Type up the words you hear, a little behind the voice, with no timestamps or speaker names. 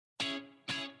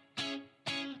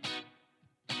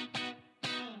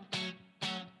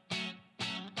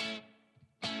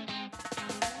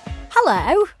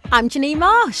Hello, I'm Janine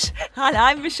Marsh. And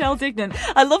I'm Michelle Dignan.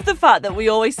 I love the fact that we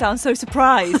always sound so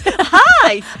surprised.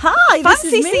 Hi! Fancy this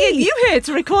is me. seeing you here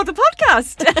to record the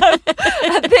podcast.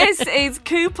 This is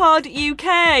Coupod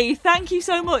UK. Thank you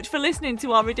so much for listening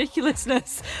to our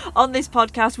ridiculousness on this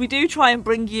podcast. We do try and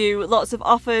bring you lots of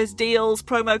offers, deals,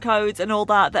 promo codes and all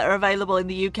that are available in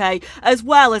the UK, as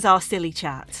well as our silly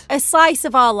chat. A slice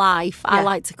of our life, I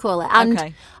like to call it. And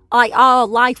Okay. our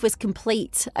life was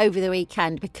complete over the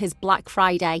weekend because Black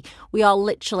Friday, we are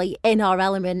literally in our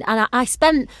element. And I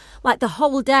spent like the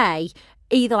whole day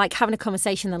either like having a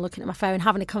conversation, then looking at my phone,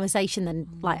 having a conversation, then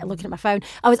like looking at my phone.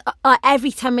 I was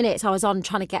every 10 minutes I was on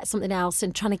trying to get something else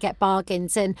and trying to get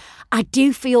bargains. And I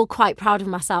do feel quite proud of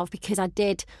myself because I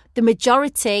did the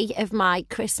majority of my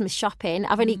Christmas shopping.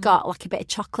 I've only got like a bit of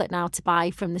chocolate now to buy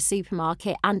from the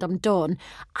supermarket and I'm done.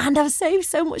 And I've saved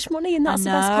so much money and that's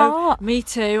the best part. Me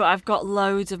too. I've got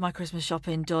loads of my Christmas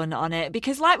shopping done on it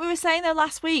because like we were saying there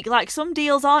last week, like some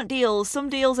deals aren't deals. Some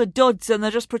deals are duds and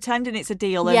they're just pretending it's a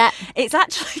deal. And Yeah. it's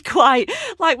actually quite,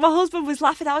 like my husband was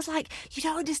laughing. I was like, you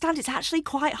don't understand. It's actually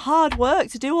quite hard work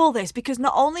to do all this because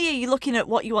not only are you looking at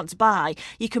what you want to buy,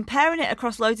 you're comparing it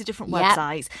across loads of different Yep.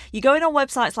 websites. You're going on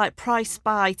websites like Price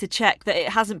Spy to check that it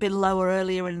hasn't been lower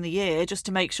earlier in the year just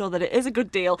to make sure that it is a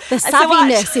good deal. The And so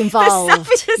savviness actually, involved. The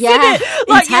savviness Yeah, in it.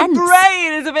 Like intense. your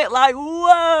brain is a bit like,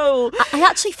 whoa. I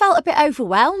actually felt a bit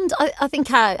overwhelmed. I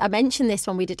think I mentioned this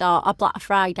when we did our Black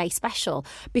Friday special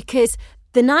because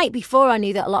the night before I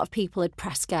knew that a lot of people had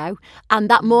pressed go, and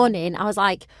that morning I was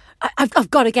like, I've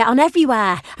got to get on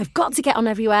everywhere. I've got to get on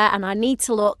everywhere and I need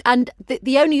to look. And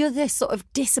the only other sort of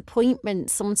disappointment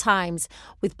sometimes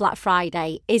with Black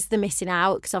Friday is the missing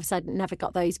out because obviously I never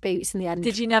got those boots in the end.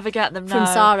 Did you never get them? From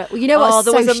No. Zara? Well, you know what's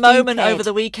there was so a moment stupid? over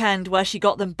the weekend where she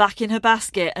got them back in her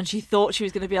basket and she thought she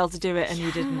was going to be able to do it and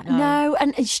you didn't know. No,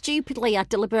 and stupidly I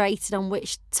deliberated on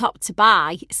which top to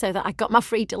buy so that I got my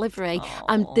free delivery.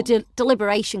 And the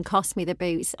deliberation cost me the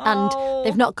boots and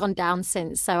they've not gone down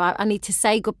since. So I need to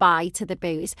say goodbye to the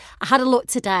boots. I had a look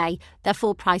today. They're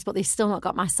full price, but they've still not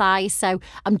got my size. So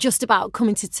I'm just about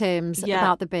coming to terms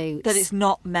about the boots. That it's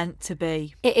not meant to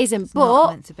be. It isn't, It's but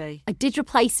not meant to be. I did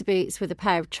replace the boots with a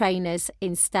pair of trainers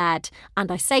instead,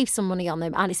 and I saved some money on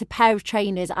them. And it's a pair of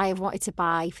trainers I have wanted to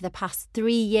buy for the past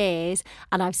 3 years,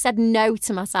 and I've said no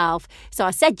to myself. So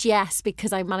I said yes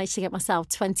because I managed to get myself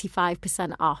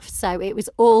 25% off. So it was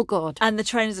all good. And the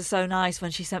trainers are so nice.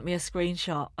 When she sent me a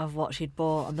screenshot of what she'd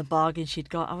bought and the bargain she'd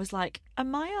got, I was like,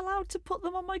 am I allowed to put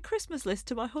them on my Christmas list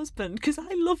to my husband? Because I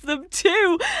love them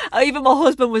too. Even my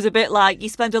husband was a bit like, you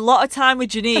spend a lot of time with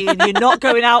Janine, you're not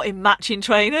going out in matching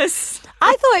trainers.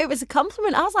 I thought it was a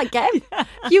compliment. I was like, get him.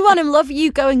 If you want him, love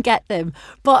you, go and get them.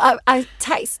 But I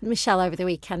texted Michelle over the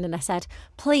weekend and I said,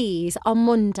 please, on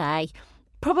Monday,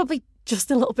 probably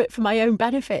just a little bit for my own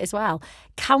benefit as well,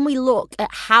 can we look at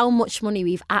how much money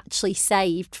we've actually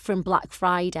saved from Black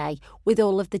Friday with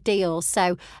all of the deals?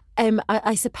 So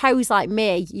I suppose, like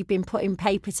me, you've been putting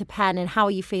paper to pen, and how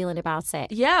are you feeling about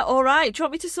it? Yeah, all right. Do you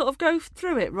want me to sort of go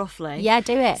through it roughly? Yeah,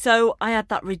 do it. So I had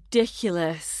that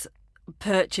ridiculous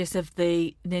purchase of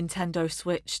the Nintendo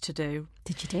Switch to do.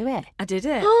 Did you do it? I did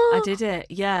it. I did it.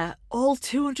 Yeah. All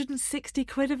 260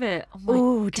 quid of it. Oh my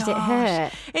Ooh, did it gosh.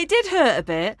 hurt? It did hurt a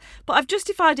bit, but I've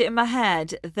justified it in my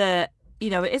head that,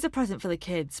 you know, it is a present for the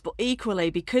kids, but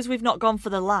equally, because we've not gone for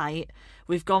the light,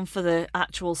 we've gone for the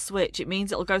actual Switch. It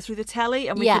means it'll go through the telly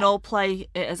and we can all play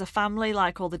it as a family,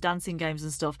 like all the dancing games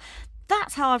and stuff.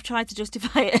 That's how I've tried to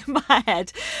justify it in my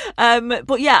head.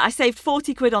 But yeah, I saved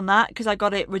 40 quid on that because I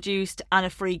got it reduced and a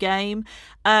free game.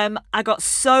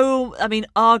 Argos's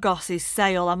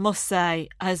sale, I must say,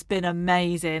 has been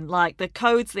amazing. Like the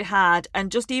codes they had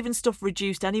and just even stuff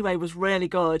reduced anyway was really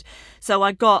good. So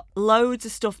I got loads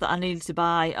of stuff that I needed to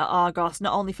buy at Argos,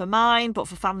 not only for mine, but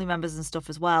for family members and stuff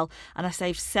as well. And I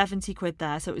saved 70 quid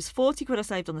there. So it was 40 quid I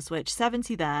saved on the Switch,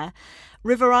 70 there.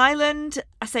 River Island,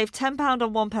 I saved £10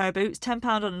 on one pair of boots, £10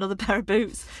 on another pair of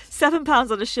boots,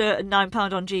 £7 on a shirt and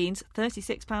 £9 on jeans,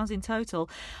 £36 in total.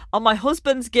 On my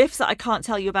husband's gifts that I can't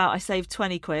tell you about, I saved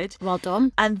 20 quid. Well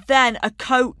done. And then a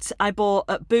coat I bought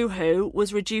at Boohoo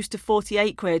was reduced to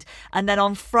 48 quid. And then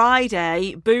on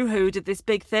Friday, Boohoo did this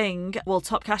big thing, well,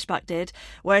 Top Cashback did,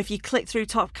 where if you click through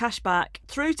Top Cashback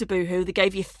through to Boohoo, they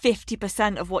gave you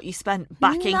 50% of what you spent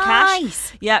back in cash.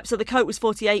 Nice. Yep, so the coat was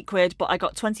 48 quid, but I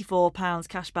got £24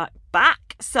 cashback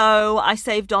back. So I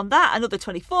saved on that another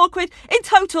 24 quid. In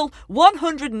total,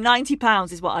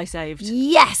 £190 is what I saved.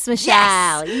 Yes,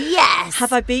 Michelle. Yes.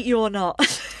 Have I beat you or not?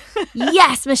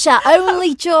 Yes, Michelle,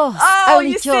 only just. Oh,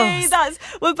 only you just. see,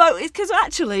 we're both, because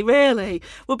actually, really,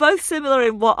 we're both similar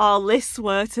in what our lists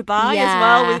were to buy as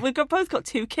well. We've both got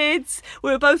 2 kids.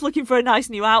 We were both looking for a nice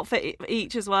new outfit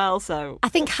each as well. So I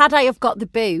think had I have got the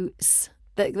boots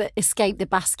that escaped the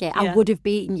basket, I would have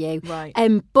beaten you. Right.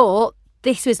 But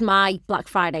this was my Black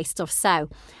Friday stuff. So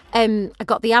I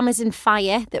got the Amazon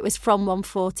Fire that was from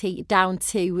 $140 down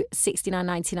to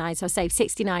 $69.99. So I saved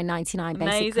 $69.99 basically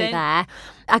Amazing. there.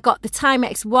 I got the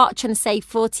Timex watch and saved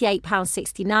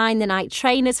 £48.69. The night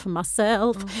trainers for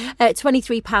myself,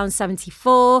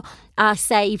 £23.74. I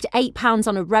saved £8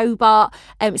 on a robot,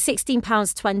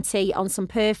 £16.20 on some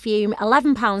perfume,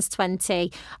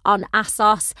 £11.20 on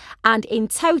ASOS, and in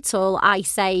total I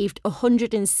saved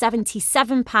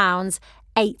 £177.81.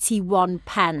 There you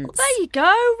go,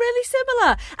 really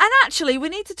similar. And actually, we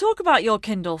need to talk about your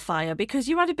Kindle Fire, because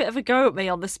you had a bit of a go at me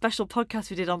on the special podcast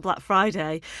we did on Black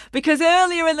Friday. Because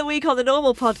earlier in the week on the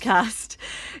normal podcast,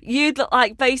 you'd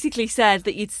basically said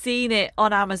that you'd seen it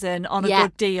on Amazon on a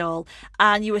good deal,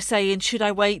 and you were saying, should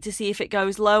I wait to see if it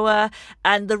goes lower?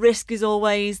 And the risk is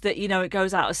always that, it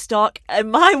goes out of stock.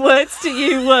 And my words to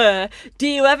you were, do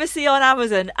you ever see on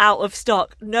Amazon out of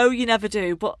stock? No, you never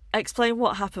do. But explain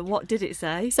what happened. What did it say?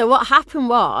 So what happened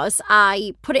was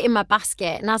I put it in my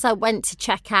basket, and as I went to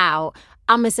check out,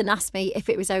 Amazon asked me if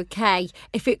it was okay,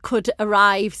 if it could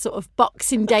arrive sort of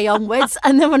Boxing Day onwards.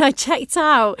 And then when I checked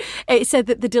out, it said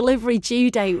that the delivery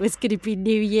due date was going to be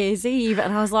New Year's Eve.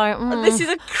 And I was like, This is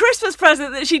a Christmas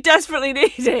present that she desperately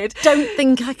needed. Don't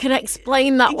think I can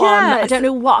explain that one. I don't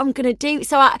know what I'm going to do.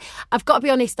 So I've got to be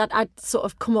honest, I'd sort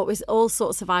of come up with all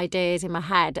sorts of ideas in my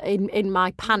head in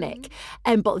my panic.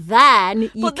 But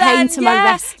then you came to my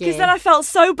rescue. Because then I felt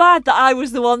so bad that I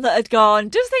was the one that had gone,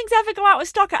 does things ever go out of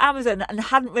stock at Amazon? And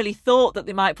hadn't really thought that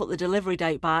they might put the delivery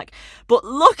date back. But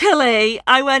luckily,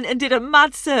 I went and did a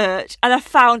mad search and I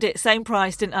found it. Same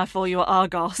price, didn't I, for you at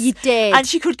Argos? You did. And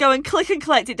she could go and click and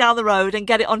collect it down the road and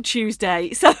get it on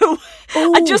Tuesday. So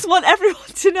I just want everyone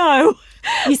to know.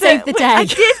 You saved the day. I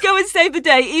did go and save the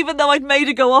day, even though I'd made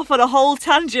her go off on a whole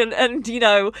tangent. And,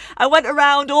 I went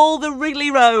around all the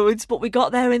wriggly roads, but we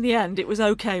got there in the end. It was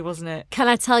okay, wasn't it? Can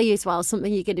I tell you as well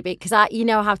something you're going to be? Because you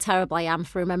know how terrible I am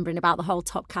for remembering about the whole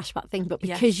top cashback thing. But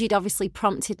because you'd obviously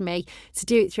prompted me to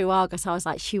do it through Argos, I was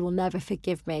like, she will never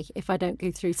forgive me if I don't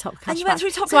go through top cashback. And you went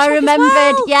through top cashback. So I remembered,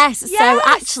 as well. yes. So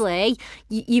actually,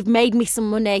 you've made me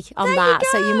some money on that.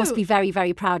 So you must be very,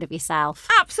 very proud of yourself.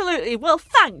 Absolutely. Well,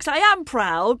 thanks. I am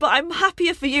proud, but I'm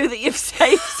happier for you that you've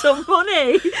saved some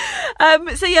money.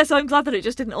 So I'm glad that it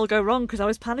just didn't all go wrong, because I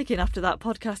was panicking after that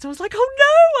podcast. I was like, oh no,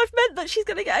 I've meant that she's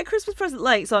going to get a Christmas present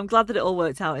late. So I'm glad that it all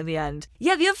worked out in the end.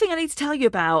 Yeah, the other thing I need to tell you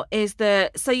about is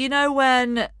that, so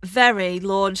when Very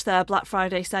launched their Black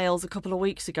Friday sales a couple of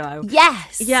weeks ago?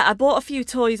 Yes. Yeah, I bought a few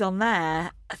toys on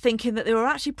there, thinking that they were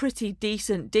actually pretty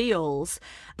decent deals.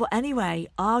 But anyway,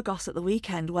 Argos at the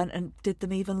weekend went and did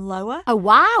them even lower. Oh,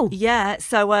 wow. Yeah,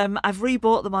 so I've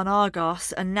rebought them on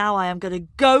Argos, and now I am going to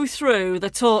go through the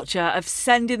torture of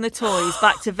sending the toys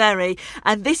back to Very,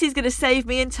 and this is going to save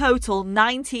me in total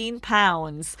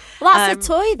 £19. Well, that's a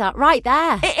toy, that right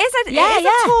there. It is a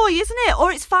toy, isn't it?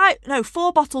 Or it's 4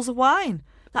 bottles of wine.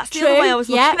 That's the other way I was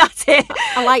looking at it.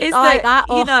 I like that.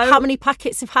 Or how many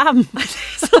packets of ham?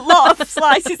 It's a lot of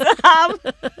slices of ham.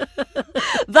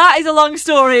 That is a long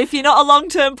story. If you're not a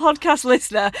long-term podcast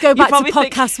listener, go back to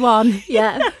podcast 1.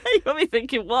 Yeah. You're probably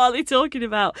thinking, what are they talking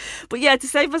about? But yeah, to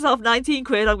save myself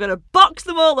 £19, I'm going to box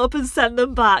them all up and send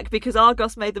them back, because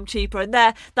Argos made them cheaper. And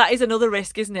that is another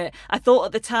risk, isn't it? I thought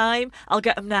at the time, I'll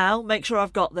get them now, make sure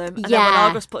I've got them. And then when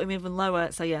Argos put them even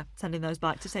lower. So yeah, sending those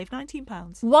back to save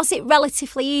 £19. Was it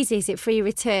relatively easy? Is it free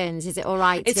returns? Is it all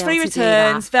right? It's free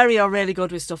returns. Very are really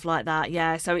good with stuff like that.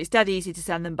 Yeah, so it's dead easy to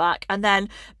send them back. And then,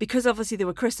 because obviously they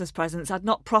were Christmas presents, I'd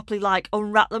not properly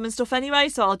unwrap them and stuff anyway.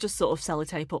 So I'll just sort of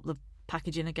sellotape up the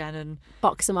packaging again and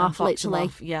box them off, literally.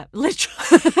 Yeah,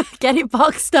 literally. Get it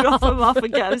boxed off. Drop them off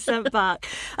and get them sent back.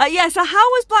 So how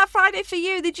was Black Friday for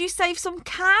you? Did you save some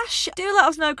cash? Do let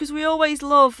us know, because we always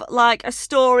love a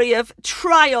story of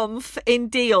triumph in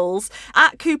deals.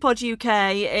 At Coupod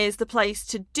UK is the place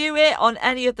to do it on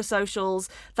any of the socials.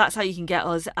 That's how you can get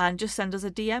us, and just send us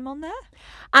a DM on there.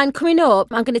 And coming up,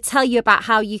 I'm going to tell you about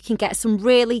how you can get some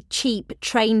really cheap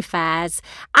train fares,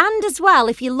 and as well,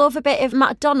 if you love a bit of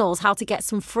McDonald's, how to get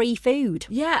some free food.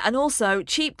 Yeah, and also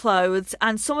cheap clothes,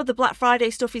 and some of the Black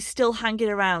Friday stuff is still hanging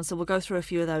around, so we'll go through a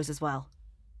few of those as well.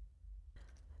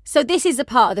 So this is a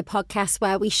part of the podcast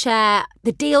where we share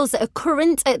the deals that are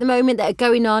current at the moment that are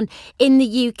going on in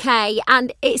the UK.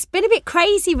 And it's been a bit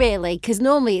crazy, really, because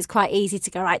normally it's quite easy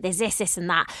to go, right, there's this and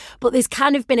that. But there's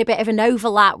kind of been a bit of an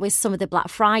overlap with some of the Black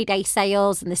Friday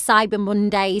sales and the Cyber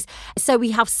Mondays. So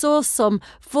we have sourced some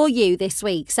for you this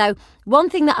week. So one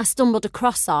thing that I stumbled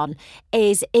across on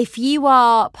is if you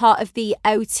are part of the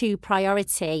O2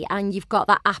 Priority and you've got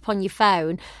that app on your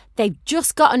phone, they've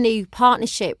just got a new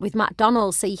partnership with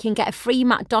McDonald's, so you can get a free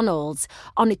McDonald's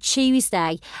on a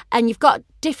Tuesday, and you've got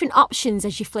different options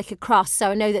as you flick across.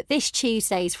 So I know that this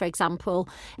Tuesday's, for example,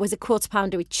 was a quarter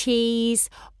pounder with cheese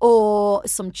or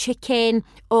some chicken,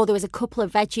 or there was a couple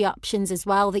of veggie options as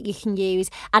well that you can use.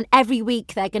 And every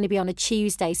week they're going to be on a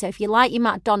Tuesday. So if you like your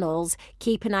McDonald's,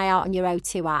 keep an eye out on your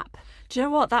O2 app. Do you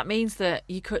know what? That means that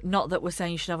you could, not that we're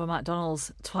saying you should have a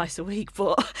McDonald's twice a week,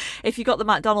 but if you got the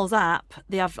McDonald's app,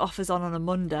 they have offers on a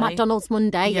Monday. McDonald's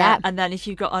Monday, yeah. And then if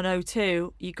you got on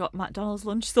O2, you got McDonald's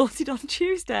lunch sorted on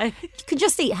Tuesday. You can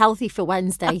just eat healthy for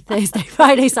Wednesday, Thursday,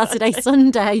 Friday, Saturday,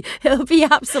 Sunday. It'll be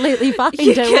absolutely fine,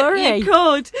 don't worry. You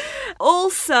could.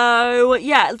 Also,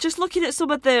 yeah, just looking at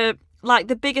some of the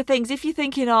bigger things, if you're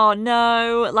thinking, oh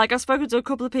no, like I've spoken to a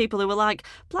couple of people who were like,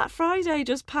 Black Friday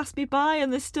just passed me by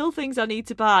and there's still things I need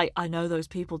to buy. I know those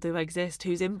people do exist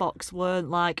whose inbox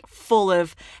weren't like full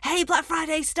of, hey, Black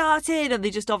Friday started, and they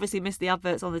just obviously missed the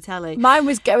adverts on the telly. Mine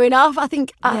was going off. I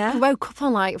think I woke up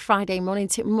on like Friday morning,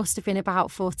 it must have been about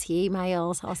 40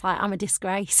 emails. I was like, I'm a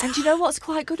disgrace. And you know what's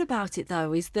quite good about it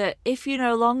though is that if you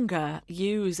no longer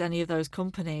use any of those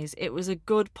companies, it was a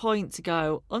good point to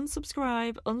go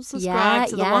unsubscribe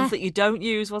to the ones that you don't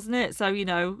use, wasn't it? So, you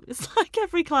know, it's like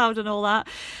every cloud and all that.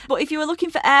 But if you were looking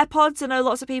for AirPods, I know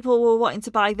lots of people were wanting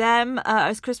to buy them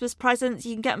as Christmas presents.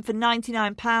 You can get them for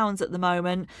 £99 at the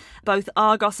moment, both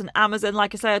Argos and Amazon.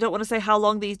 Like I say, I don't want to say how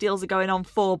long these deals are going on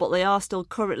for, but they are still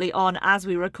currently on as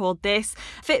we record this.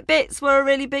 Fitbits were a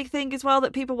really big thing as well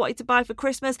that people wanted to buy for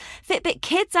Christmas. Fitbit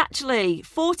Kids, actually,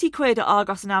 40 quid at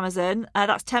Argos and Amazon.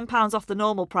 That's £10 off the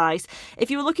normal price. If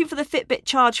you were looking for the Fitbit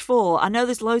Charge 4, I know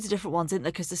there's loads of different ones, isn't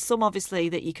there? Because there's some obviously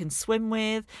that you can swim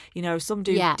with, you know, some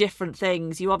do different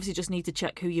things. You obviously just need to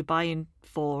check who you're buying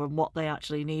for and what they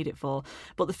actually need it for.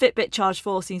 But the Fitbit Charge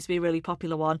 4 seems to be a really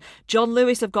popular one. John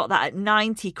Lewis have got that at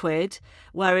 90 quid,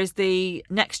 whereas the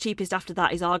next cheapest after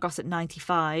that is Argos at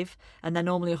 95, and they're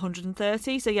normally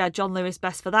 130. So yeah, John Lewis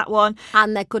best for that one.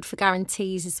 And they're good for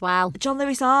guarantees as well. John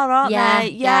Lewis aren't they?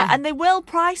 Yeah, and they will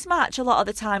price match a lot of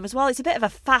the time as well. It's a bit of a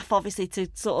faff, obviously, to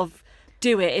sort of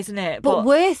do it, isn't it? But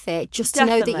worth it, just to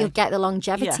know that you'll get the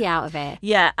longevity out of it.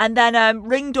 Yeah, and then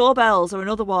Ring doorbells are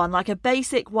another one, like a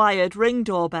basic wired Ring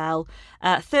doorbell,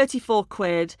 34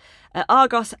 quid,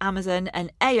 Argos, Amazon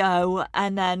and AO,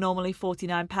 and they're normally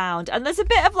 £49. And there's a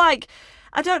bit of like,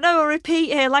 I don't know, a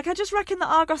repeat here. Like, I just reckon that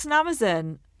Argos and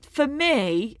Amazon, for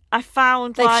me, I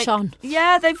found they've shone.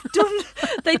 Yeah,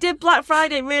 they did Black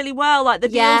Friday really well. Like the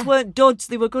deals weren't duds,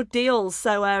 they were good deals.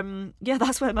 So yeah,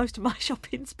 that's where most of my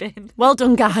shopping's been. Well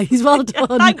done, guys. Well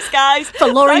done. Thanks, guys, for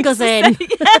luring us in.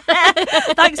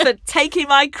 Thanks for taking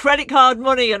my credit card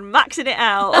money and maxing it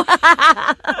out.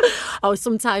 Oh,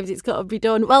 sometimes it's got to be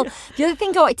done. Well, the other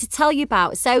thing I wanted to tell you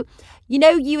about, so you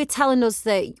know, you were telling us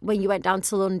that when you went down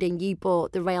to London, you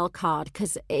bought the rail card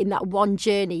because in that one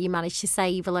journey you managed to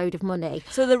save a load of money.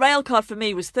 So the rail card for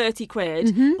me was 30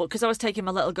 quid, but because I was taking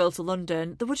my little girl to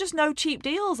London, there were just no cheap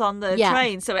deals on the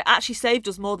train. So it actually saved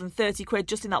us more than 30 quid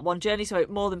just in that one journey. So it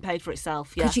more than paid for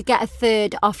itself. Because you get a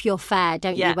third off your fare,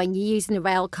 don't you, when you're using the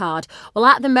rail card. Well,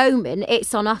 at the moment,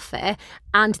 it's on offer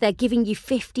and they're giving you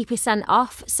 50%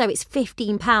 off. So it's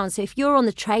 £15. So if you're on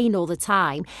the train all the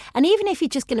time, and even if you're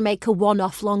just going to make a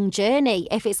one-off long journey,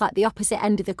 if it's like the opposite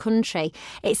end of the country,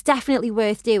 it's definitely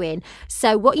worth doing.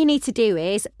 So what you need to do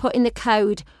is put in the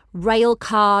code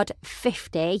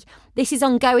RailCard50. This is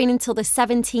ongoing until the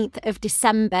 17th of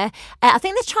December. I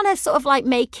think they're trying to sort of like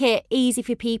make it easy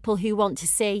for people who want to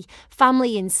see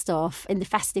family and stuff in the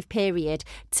festive period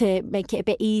to make it a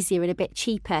bit easier and a bit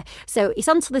cheaper. So it's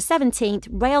until the 17th,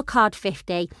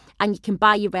 RailCard50, and you can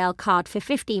buy your rail card for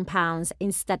 £15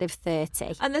 instead of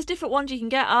 30. And there's different ones you can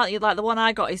get, aren't you? Like the one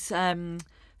I got is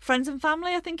Friends and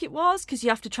Family, I think it was, because you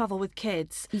have to travel with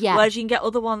kids. Yeah. Whereas you can get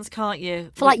other ones, can't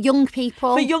you? For like young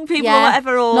people. For young people or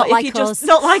whatever. Or not if like you us. Just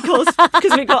not like us,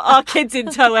 because we've got our kids in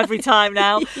tow every time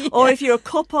now. Or if you're a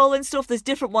couple and stuff, there's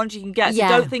different ones you can get. So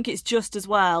don't think it's just as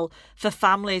well for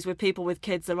families with people with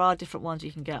kids. There are different ones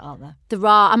you can get, aren't there? There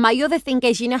are. And my other thing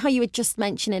is, you know how you were just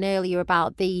mentioning earlier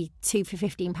about the 2 for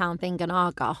 £15 thing on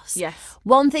Argos? Yes.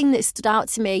 One thing that stood out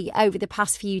to me over the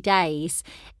past few days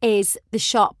is the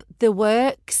shop The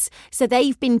Works. So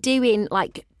they've been doing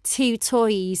like 2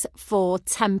 toys for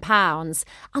 £10,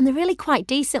 and they're really quite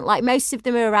decent. Like, most of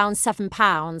them are around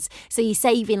 £7, so you're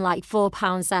saving like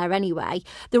 £4 there anyway.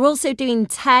 They're also doing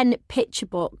 10 picture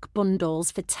book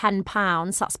bundles for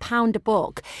 £10. That's £1 a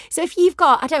book. So if you've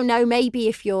got, I don't know, maybe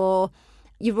if you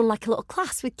run like a little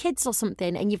class with kids or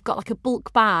something, and you've got like a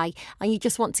bulk buy and you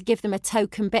just want to give them a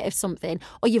token bit of something,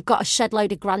 or you've got a shed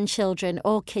load of grandchildren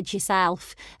or kids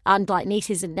yourself and like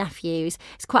nieces and nephews,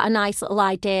 it's quite a nice little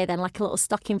idea then, like a little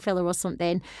stocking filler or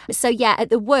something. So yeah, at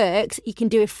the Works you can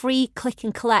do a free click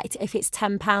and collect if it's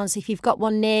 £10. If you've got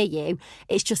one near you,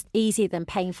 it's just easier than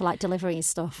paying for like delivery and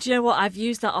stuff. Do you know what? I've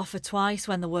used that offer twice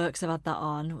when the Works have had that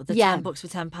on, the 10 books for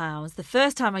 £10. The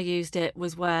first time I used it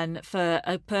was when, for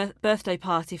a birthday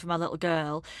party for my little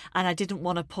girl, and I didn't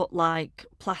want to put like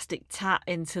plastic tat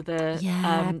into the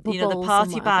the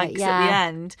party bags at the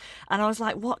end, and I was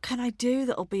like, what can I do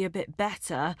that'll be a bit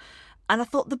better? And I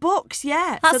thought the books,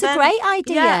 That's a great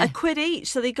idea. Yeah, £1 each.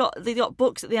 So they got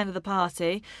books at the end of the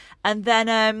party. And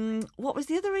then what was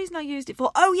the other reason I used it for?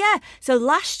 Oh yeah. So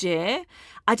last year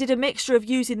I did a mixture of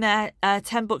using their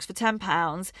 10 books for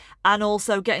 £10 and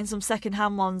also getting some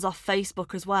second-hand ones off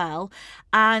Facebook as well.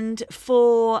 And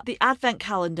for the advent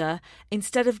calendar,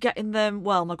 instead of getting them,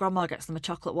 well, my grandma gets them a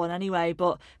chocolate one anyway,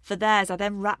 but for theirs I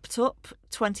then wrapped up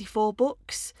 24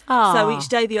 books. Aww. So each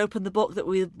day they opened the book that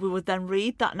we would then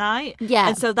read that night. Yeah.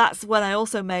 And so that's when I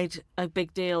also made a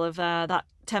big deal of that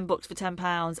 10 books for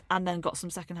 £10, and then got some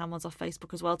second-hand ones off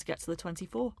Facebook as well to get to the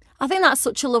 24. I think that's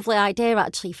such a lovely idea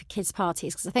actually for kids'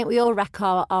 parties, because I think we all wreck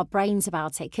our brains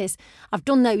about it, because I've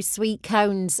done those sweet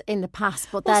cones in the past,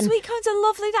 but then... Well, sweet cones are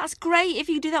lovely, that's great if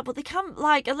you do that, but they can't,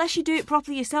 like, unless you do it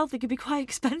properly yourself, they can be quite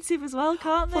expensive as well,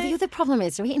 can't they? Well, the other problem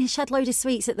is they're eating a shed load of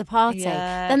sweets at the party,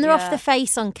 then they're off the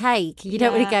face on cake. You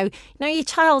don't really go, your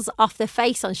child's off the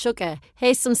face on sugar.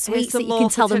 Here's some sweets that you can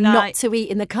tell them not to eat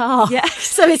in the car. Yeah.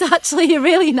 So it's actually a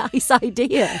really nice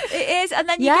idea. It is. And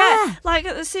then you get, like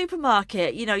at the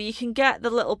supermarket, you can get the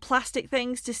little plastic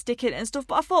things to stick in and stuff.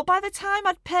 But I thought by the time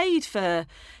I'd paid for,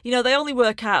 they only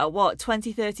work out at what,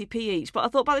 20, 30p each. But I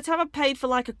thought by the time I'd paid for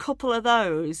like a couple of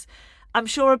those, I'm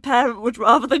sure a parent would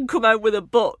rather than come home with a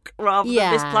book rather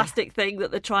than this plastic thing that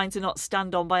they're trying to not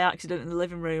stand on by accident in the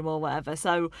living room or whatever.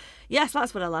 So, yes,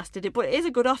 that's when I last did it. But it is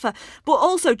a good offer. But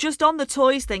also, just on the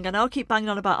toys thing, I know I keep banging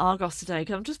on about Argos today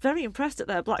because I'm just very impressed at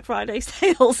their Black Friday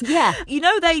sales. Yeah.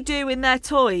 They do in their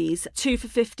toys 2 for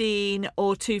 15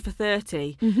 or 2 for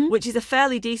 30, which is a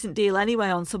fairly decent deal anyway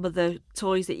on some of the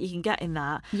toys that you can get in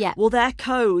that. Yeah. Well, their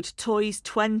code,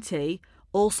 Toys20,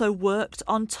 also worked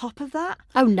on top of that.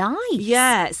 Oh, nice.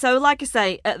 Yeah. So like I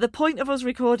say, at the point of us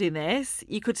recording this,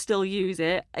 you could still use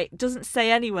it. It doesn't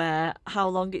say anywhere how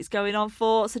long it's going on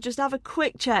for. So just have a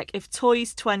quick check if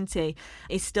Toys20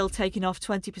 is still taking off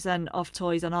 20% off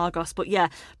toys on Argos. But yeah,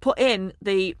 put in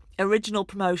the original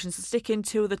promotions, so stick in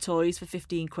 2 of the toys for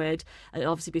 £15, and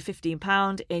it'll obviously be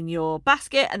 £15 in your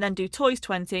basket, and then do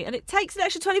Toys20, and it takes an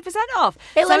extra 20% off.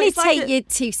 It'll only take you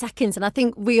 2 seconds, and I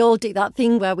think we all do that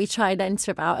thing where we try and enter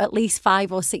about at least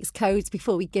 5 or 6 codes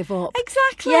before we give up.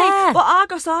 Exactly. Yeah. But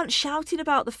Argos aren't shouting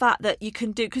about the fact that you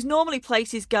can do, because normally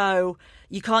places go,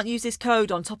 you can't use this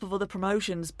code on top of other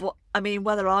promotions, but I mean,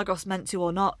 whether Argos meant to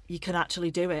or not, you can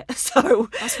actually do it. So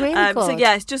that's really good. So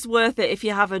yeah, it's just worth it if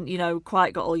you haven't,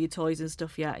 quite got all your toys and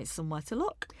stuff yet. It's somewhere to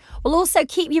look. Well, also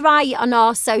keep your eye on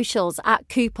our socials at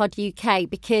Coupod UK,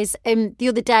 because the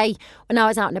other day when I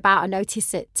was out and about, I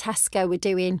noticed that Tesco were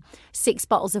doing 6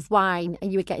 bottles of wine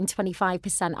and you were getting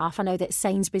 25% off. I know that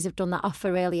Sainsbury's have done that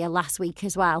offer earlier last week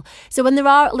as well. So when there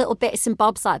are little bits and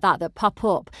bobs like that pop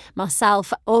up,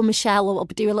 myself or Michelle will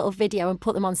do a little video and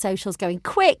put them on socials going,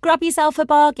 quick, grab yourself a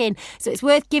bargain. So it's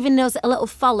worth giving us a little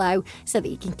follow so that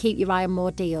you can keep your eye on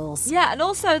more deals. Yeah, and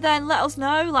also then let us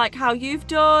know like how you've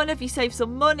done. Have you saved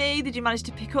some money? Did you manage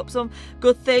to pick up some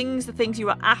good things, the things you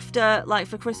were after, like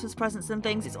for Christmas presents and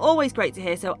things? It's always great to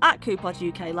hear. So at Coupod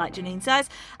UK, like Janine says,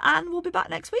 and we'll be back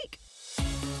next week.